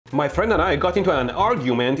My friend and I got into an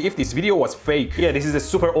argument if this video was fake. Yeah, this is a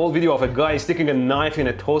super old video of a guy sticking a knife in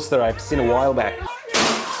a toaster I've seen a while back.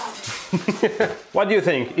 What do you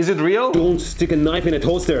think? Is it real? Don't stick a knife in a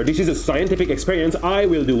toaster. This is a scientific experience I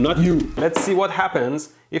will do, not you. Let's see what happens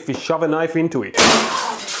if we shove a knife into it.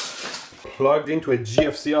 Plugged into a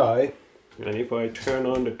GFCI, and if I turn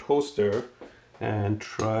on the toaster and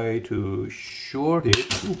try to short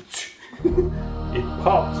it, it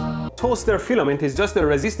popped. Toaster filament is just a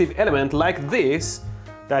resistive element like this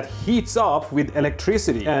that heats up with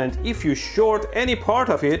electricity, and if you short any part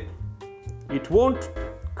of it, it won't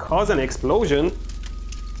cause an explosion.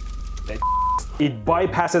 It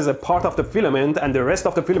bypasses a part of the filament and the rest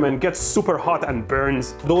of the filament gets super hot and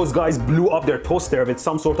burns. Those guys blew up their toaster with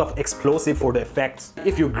some sort of explosive for the effects.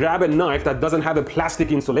 If you grab a knife that doesn't have a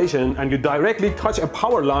plastic insulation and you directly touch a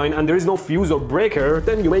power line and there is no fuse or breaker,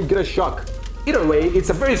 then you may get a shock. Either way, it's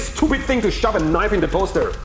a very stupid thing to shove a knife in the toaster.